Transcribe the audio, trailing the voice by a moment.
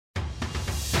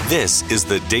This is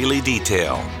the Daily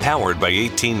Detail, powered by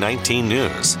 1819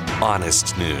 News.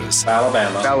 Honest news.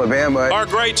 Alabama. Our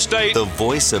great state. The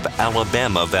voice of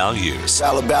Alabama values.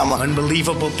 Alabama.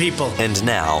 Unbelievable people. And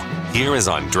now, here is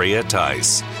Andrea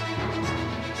Tice.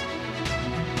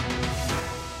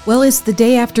 Well, it's the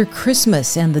day after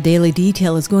Christmas, and the Daily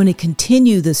Detail is going to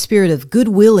continue the spirit of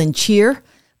goodwill and cheer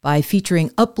by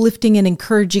featuring uplifting and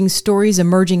encouraging stories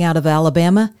emerging out of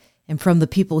Alabama and from the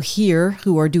people here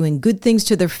who are doing good things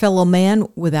to their fellow man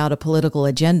without a political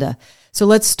agenda. So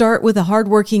let's start with a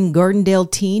hardworking Gardendale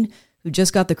teen who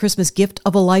just got the Christmas gift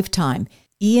of a lifetime.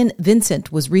 Ian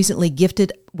Vincent was recently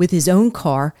gifted with his own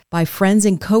car by friends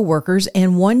and coworkers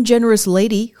and one generous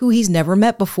lady who he's never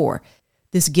met before.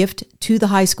 This gift to the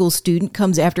high school student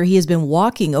comes after he has been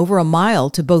walking over a mile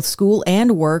to both school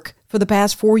and work for the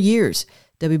past 4 years.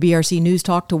 WBRC News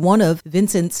talked to one of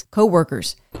Vincent's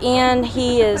coworkers. And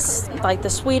he is like the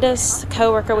sweetest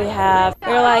coworker we have.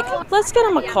 We're like, let's get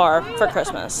him a car for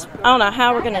Christmas. I don't know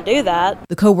how we're going to do that.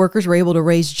 The coworkers were able to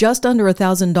raise just under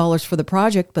 $1,000 for the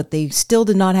project, but they still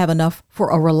did not have enough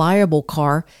for a reliable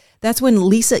car. That's when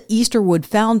Lisa Easterwood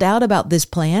found out about this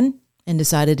plan and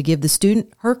decided to give the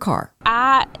student her car.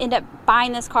 I ended up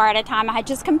buying this car at a time I had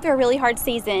just come through a really hard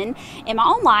season in my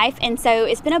own life, and so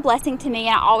it's been a blessing to me,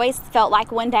 and I always felt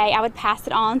like one day I would pass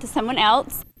it on to someone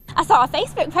else. I saw a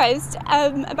Facebook post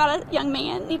about a young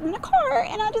man needing a car,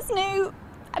 and I just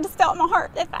felt in my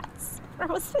heart that that's where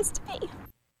it was supposed to be.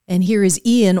 And here is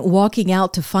Ian walking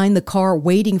out to find the car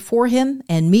waiting for him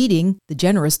and meeting the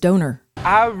generous donor.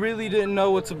 I really didn't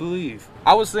know what to believe.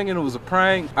 I was thinking it was a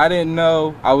prank. I didn't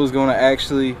know I was going to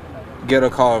actually get a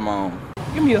car of my own.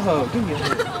 Give me a hug.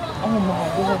 Oh my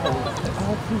God.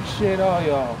 I appreciate all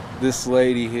y'all. This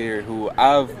lady here who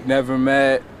I've never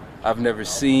met, I've never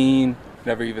seen,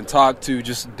 never even talked to,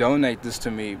 just donate this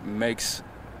to me makes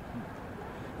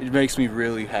me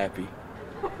really happy.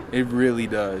 It really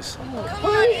does.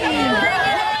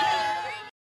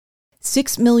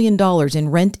 $6 million in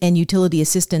rent and utility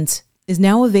assistance is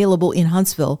now available in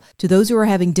Huntsville to those who are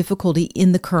having difficulty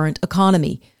in the current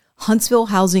economy. Huntsville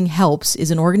Housing Helps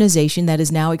is an organization that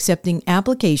is now accepting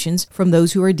applications from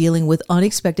those who are dealing with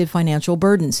unexpected financial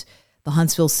burdens. The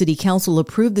Huntsville City Council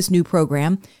approved this new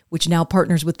program, which now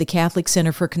partners with the Catholic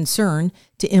Center for Concern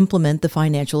to implement the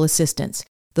financial assistance.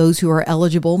 Those who are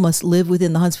eligible must live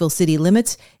within the Huntsville city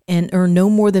limits and earn no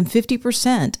more than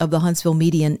 50% of the Huntsville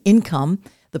median income.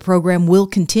 The program will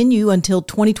continue until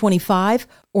 2025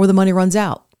 or the money runs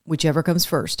out, whichever comes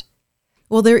first.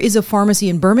 Well, there is a pharmacy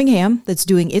in Birmingham that's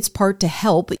doing its part to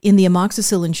help in the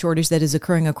amoxicillin shortage that is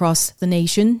occurring across the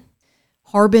nation.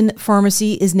 Harbin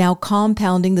Pharmacy is now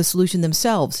compounding the solution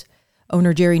themselves.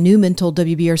 Owner Jerry Newman told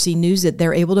WBRC News that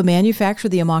they're able to manufacture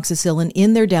the amoxicillin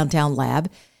in their downtown lab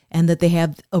and that they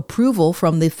have approval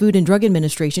from the Food and Drug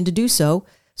Administration to do so.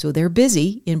 So they're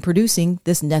busy in producing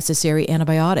this necessary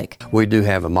antibiotic. We do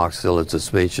have amoxicillin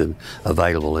suspension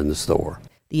available in the store.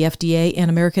 The FDA and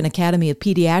American Academy of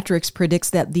Pediatrics predicts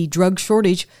that the drug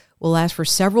shortage will last for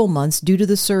several months due to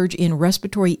the surge in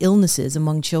respiratory illnesses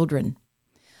among children.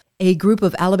 A group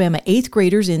of Alabama 8th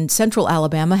graders in central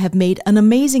Alabama have made an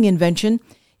amazing invention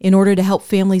in order to help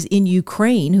families in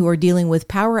Ukraine who are dealing with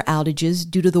power outages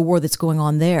due to the war that's going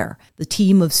on there. The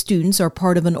team of students are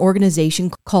part of an organization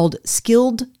called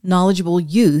Skilled Knowledgeable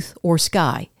Youth, or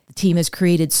SKY. The team has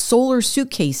created solar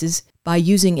suitcases by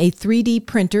using a 3D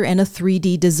printer and a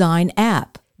 3D design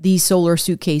app. These solar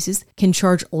suitcases can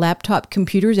charge laptop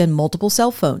computers and multiple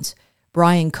cell phones.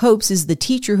 Brian Copes is the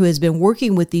teacher who has been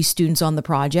working with these students on the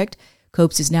project.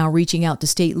 Copes is now reaching out to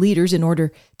state leaders in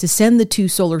order to send the 2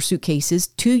 solar suitcases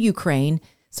to Ukraine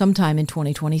sometime in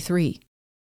 2023.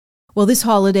 Well, this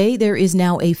holiday, there is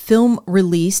now a film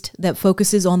released that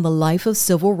focuses on the life of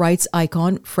civil rights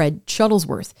icon Fred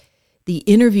Shuttlesworth. The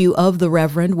interview of the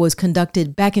Reverend was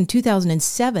conducted back in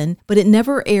 2007, but it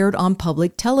never aired on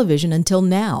public television until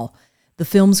now. The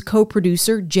film's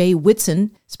co-producer, Jay Whitson,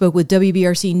 spoke with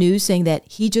WBRC News saying that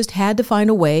he just had to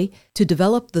find a way to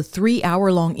develop the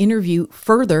 3-hour-long interview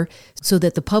further so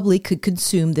that the public could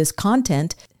consume this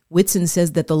content. Whitson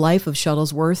says that the life of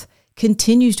Shuttlesworth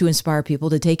continues to inspire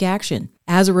people to take action.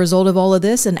 As a result of all of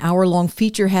this, an hour-long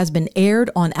feature has been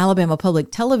aired on Alabama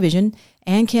Public Television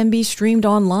and can be streamed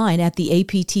online at the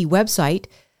APT website.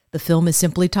 The film is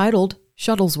simply titled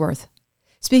Shuttlesworth.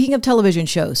 Speaking of television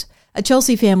shows, a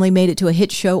Chelsea family made it to a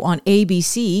hit show on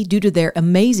ABC due to their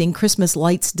amazing Christmas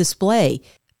lights display.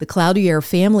 The Cloutier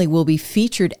family will be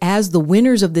featured as the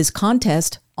winners of this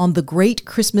contest on The Great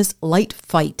Christmas Light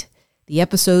Fight. The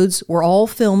episodes were all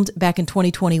filmed back in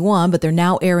 2021, but they're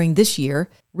now airing this year.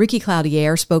 Ricky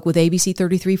Cloutier spoke with ABC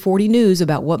 3340 News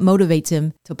about what motivates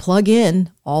him to plug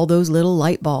in all those little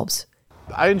light bulbs.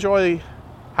 I enjoy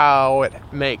how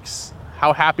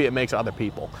happy it makes other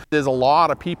people. There's a lot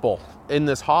of people in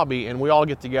this hobby, and we all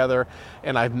get together,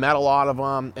 and I've met a lot of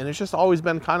them, and it's just always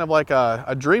been kind of like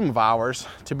a dream of ours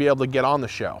to be able to get on the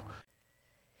show.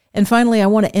 And finally, I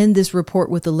want to end this report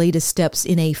with the latest steps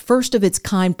in a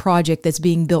first-of-its-kind project that's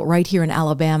being built right here in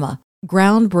Alabama.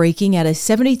 Groundbreaking at a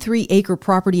 73-acre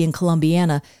property in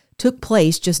Columbiana took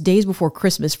place just days before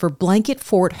Christmas for Blanket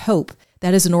Fort Hope.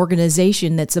 That is an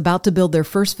organization that's about to build their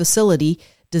first facility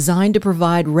designed to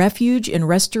provide refuge and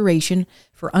restoration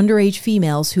for underage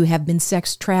females who have been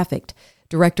sex trafficked.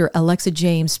 Director Alexa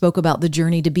James spoke about the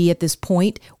journey to be at this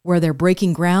point where they're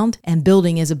breaking ground and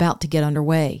building is about to get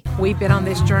underway. We've been on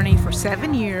this journey for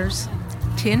 7 years,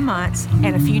 10 months,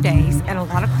 and a few days, and a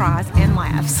lot of cries and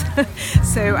laughs.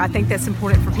 So I think that's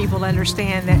important for people to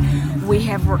understand that we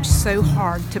have worked so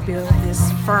hard to build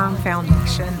this firm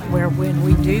foundation where when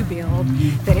we do build,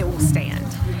 that it will stand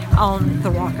on the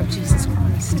rock of Jesus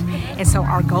Christ. And so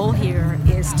our goal here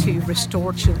is to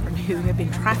restore children who have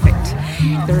been trafficked.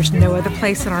 There's no other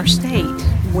place in our state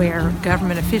where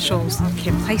government officials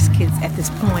can place kids at this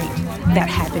point that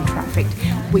have been trafficked.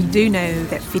 We do know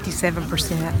that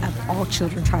 57% of all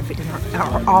children trafficked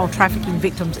all trafficking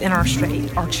victims in our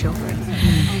state are children.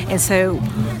 And so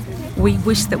we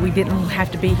wish that we didn't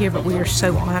have to be here, but we are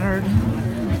so honored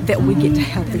that we get to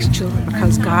help these children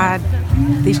because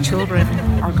these children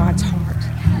are God's heart,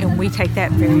 and we take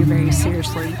that very, very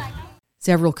seriously.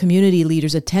 Several community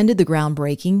leaders attended the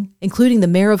groundbreaking, including the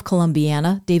mayor of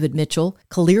Columbiana, David Mitchell,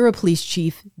 Calera Police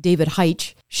Chief David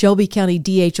Heitch, Shelby County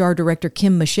DHR Director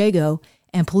Kim Mashego,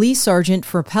 and Police Sergeant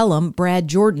for Pelham, Brad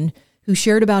Jordan, who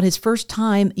shared about his first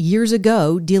time years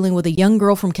ago dealing with a young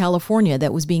girl from California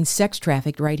that was being sex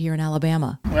trafficked right here in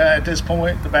Alabama. Well, at this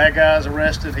point, the bad guy's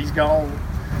arrested, he's gone,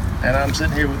 and I'm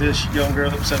sitting here with this young girl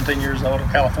that was 17 years old in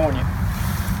California.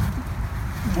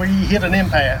 We hit an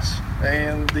impasse,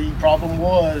 and the problem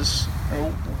was,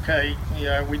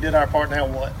 we did our part, now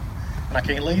what? And I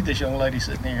can't leave this young lady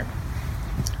sitting here.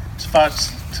 Suffice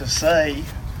to say,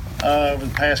 over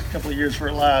the past couple of years of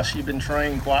her life, she's been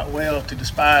trained quite well to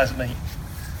despise me.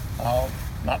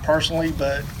 Not personally,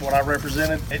 but what I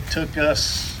represented. It took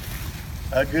us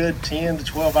a good 10 to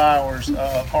 12 hours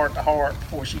of heart to heart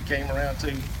before she came around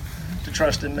to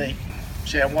trust in me.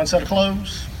 She had one set of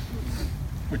clothes,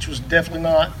 which was definitely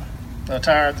not the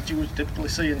attire that you would typically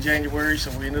see in January,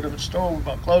 so we ended up at the store, we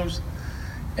bought clothes.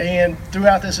 And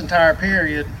throughout this entire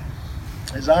period,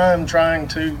 as I'm trying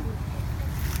to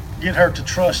get her to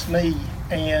trust me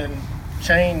and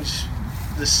change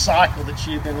the cycle that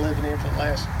she had been living in for the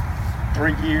last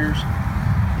 3 years,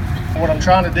 what I'm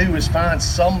trying to do is find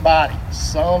somebody,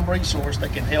 some resource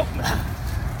that can help me.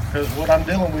 Because what I'm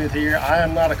dealing with here, I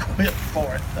am not equipped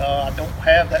for it. I don't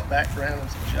have that background in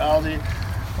sociology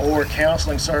or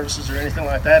counseling services or anything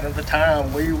like that. At the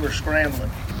time, we were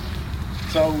scrambling.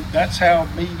 So that's how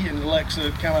me and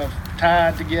Alexa kind of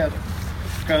tied together,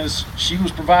 because she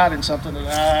was providing something that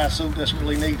I so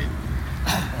desperately needed.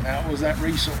 And that was that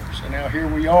resource. And now here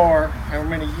we are, however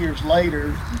many years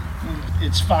later,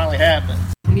 it's finally happened.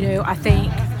 You know, I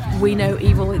think we know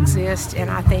evil exists,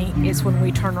 and I think it's when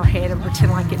we turn our head and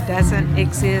pretend like it doesn't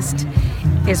exist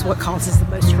is what causes the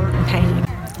most hurt and pain.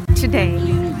 Today,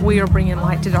 we are bringing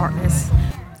light to darkness.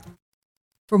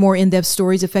 For more in-depth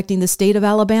stories affecting the state of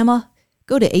Alabama,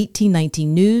 go to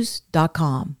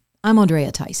 1819news.com. I'm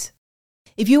Andrea Tice.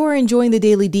 If you are enjoying the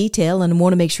Daily Detail and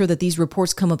want to make sure that these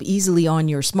reports come up easily on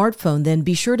your smartphone, then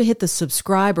be sure to hit the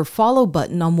subscribe or follow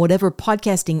button on whatever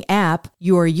podcasting app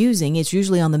you are using. It's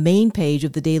usually on the main page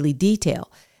of the Daily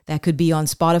Detail. That could be on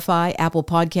Spotify, Apple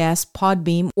Podcasts,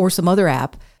 Podbeam, or some other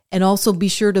app. And also be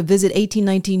sure to visit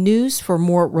 1819 News for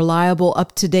more reliable,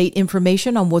 up-to-date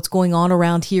information on what's going on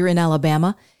around here in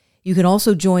Alabama. You can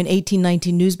also join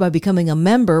 1819 News by becoming a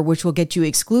member, which will get you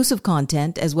exclusive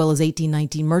content as well as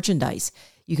 1819 merchandise.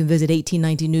 You can visit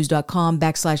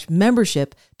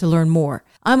 1819news.com/membership to learn more.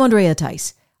 I'm Andrea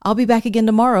Tice. I'll be back again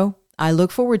tomorrow. I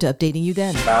look forward to updating you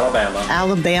then.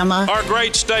 Alabama. Our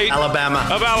great state. Alabama.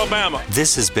 Of Alabama.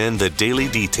 This has been the Daily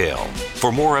Detail.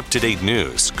 For more up-to-date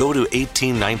news, go to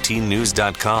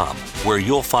 1819news.com, where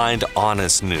you'll find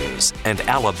honest news and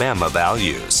Alabama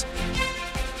values.